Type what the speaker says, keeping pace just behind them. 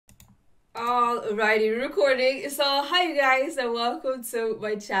Alrighty, recording. So, hi you guys and welcome to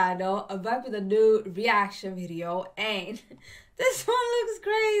my channel. I'm back with a new reaction video and this one looks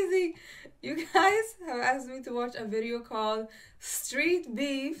crazy. You guys have asked me to watch a video called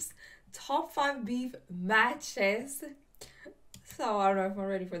Streetbeefs Top 5 Beef Matches. So, I don't know if I'm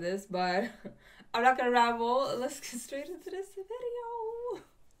ready for this, but I'm not gonna ramble. Let's get straight into this video.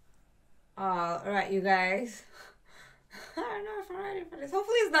 Alright, you guys. I don't know if I'm ready for this.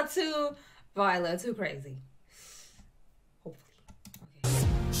 Hopefully it's not too violent, too crazy. Hopefully. Okay.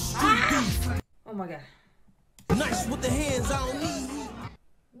 Ah! Oh my god. Nice with the hands, I don't need.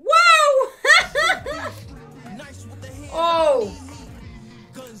 Whoa! Oh!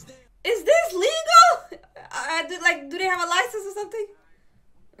 Is this legal? Do they have a license or something?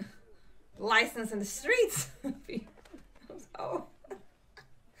 License in the streets. Oh.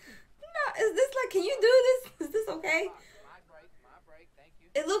 Is this like, can you do this? Is this okay? My break, thank you.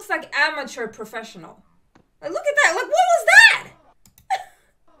 It looks like amateur professional. Like, look at that. Like, what was that?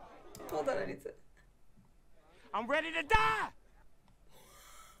 Hold on, I need to. I'm ready to die.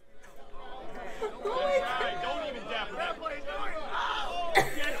 Oh my god. Don't even dap that. I'm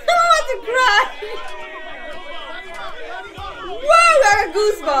about to cry. Whoa, I got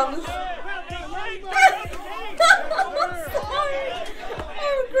goosebumps. I'm sorry.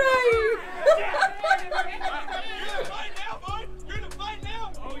 I'm crying.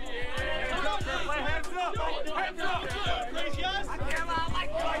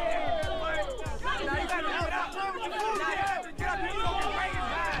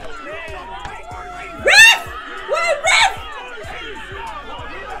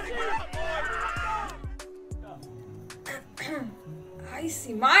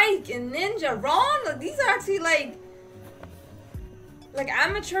 Icy Mike and Ninja Ron, these are actually like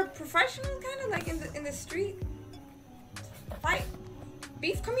amateur professional, kind of like in the street fight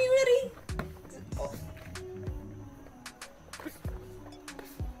beef community. Oh.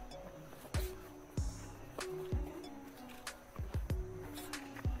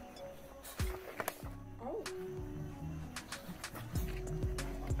 Oh.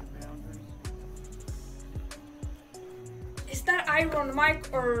 Is that Iron Mike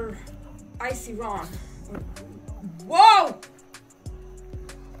or Icy Ron? Whoa!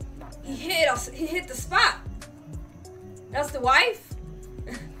 He hit us. He hit the spot. That's the wife?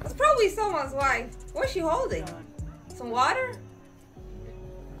 That's probably someone's wife. What's she holding? Some water?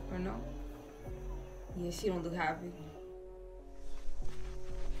 Or no? Yeah, she don't look happy.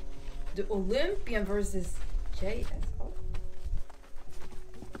 The Olympian versus JSO.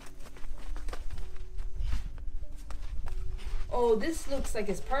 Oh, this looks like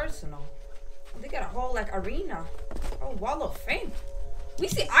it's personal. They got a whole like arena. Oh, wall of fame. We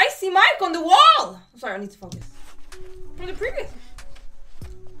see Icy Mike on the wall. I'm sorry, I need to focus. From the previous.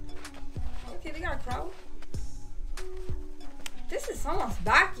 Okay, they got a crowd. This is someone's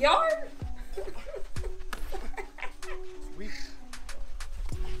backyard.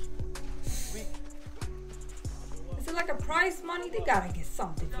 Is it like a prize money? They gotta get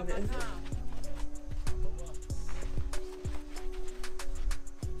something for this.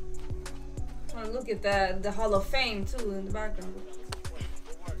 Look at the Hall of Fame too in the background.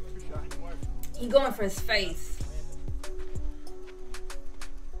 He going for his face.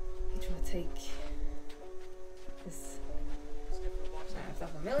 He trying to take this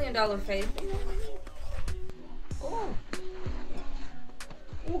 $1 million face. Oh,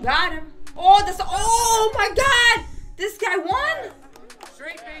 oh, got him. Oh, that's oh my God! This guy won.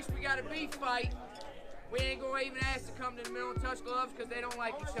 Streetbeefs, we got a beef fight. We ain't gonna even ask to come to the middle and touch gloves because they don't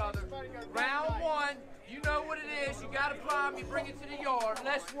like each other. Round one, you know what it is. You got a problem, you bring it to the yard.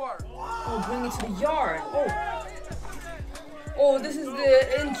 Let's work. Oh, bring it to the yard. Oh. Oh, this is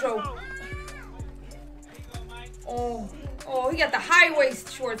the intro. Oh. Oh, he got the high waist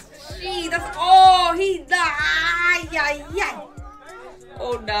shorts. Gee, that's oh, he died. Yeah.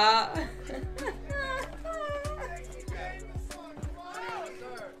 Oh, nah.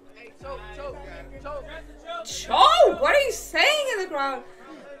 Choke? What are you saying in the crowd?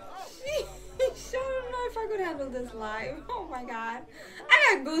 I don't know if I could handle this live. Oh my God.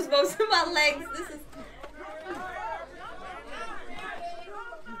 I got goosebumps in my legs. This is...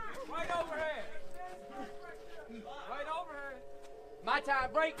 Right overhead. Right overhead. My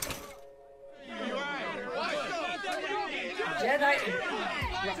time break. Jedi.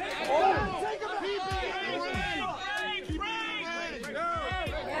 Oh.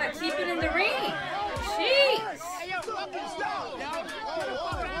 Yeah, keep it in the ring. Jeez.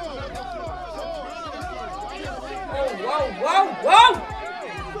 Oh, whoa.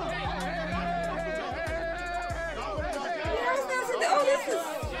 Yeah, I was gonna say, oh, this is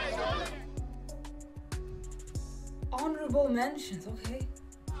honorable mentions. Okay.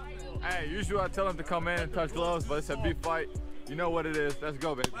 Hey, usually I tell them to come in and touch gloves, but it's a beef fight. You know what it is. Let's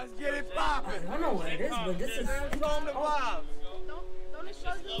go, baby. Let's get it poppin'. I don't know what it is, but this is.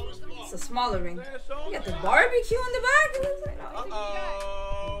 It's a smaller ring. You got the barbecue in the back. It looks like,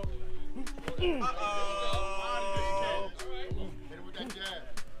 Uh-oh.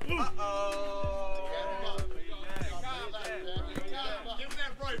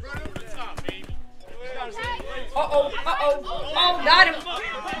 Uh-oh. Uh-oh. Oh, got him.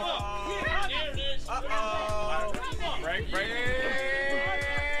 Break. Break.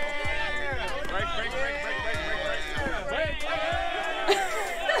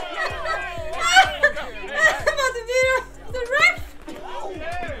 I'm about to beat him. The ref.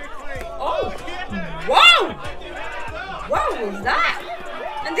 Oh. Whoa. What was that?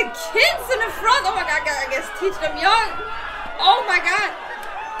 And the kids in the front. Oh my God. I guess teach them young. Oh my God.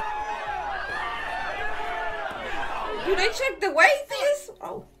 Do they check the weight things?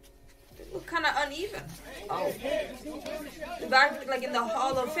 Oh. They look kind of uneven. Oh. Back like in the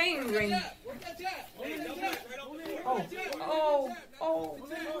Hall of Fame ring. Oh.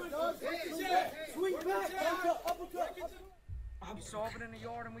 You solve it in the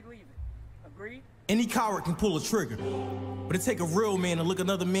yard and we leave it. Agreed? Any coward can pull a trigger, but it take a real man to look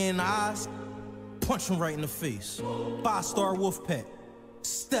another man in the eyes, punch him right in the face. 5-star wolf pack.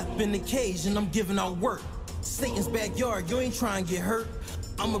 Step in the cage and I'm giving out work. Satan's backyard, you ain't trying to get hurt.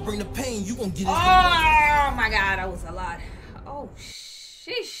 I'ma bring the pain, you gon' get it. Oh my God, that was a lot. Oh,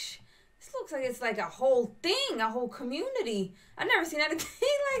 sheesh. This looks like it's like a whole thing, a whole community. I've never seen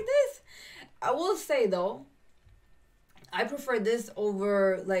anything like this. I will say though, I prefer this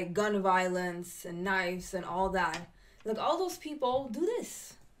over like gun violence and knives and all that. Like all those people do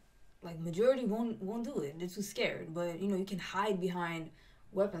this. Like majority won't do it. They're too scared. But you know, you can hide behind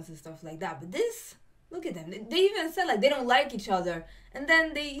weapons and stuff like that. But this, look at them. They even said like they don't like each other. And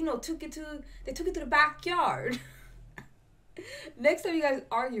then they, you know, took it to the backyard. Next time you guys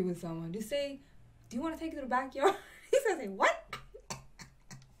argue with someone, just say, do you want to take it to the backyard? He's gonna say, what?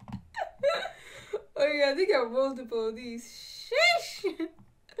 Oh yeah, I think I have multiple of these. Sheesh.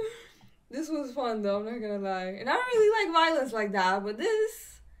 This was fun though, I'm not gonna lie. And I don't really like violence like that, but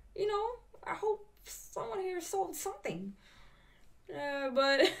this, you know, I hope someone here sold something.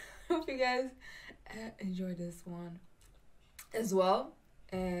 But I hope you guys enjoyed this one as well.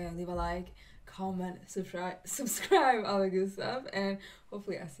 And leave a like, comment, subscribe, all the good stuff. And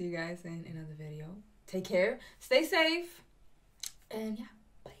hopefully I'll see you guys in another video. Take care, stay safe, and yeah.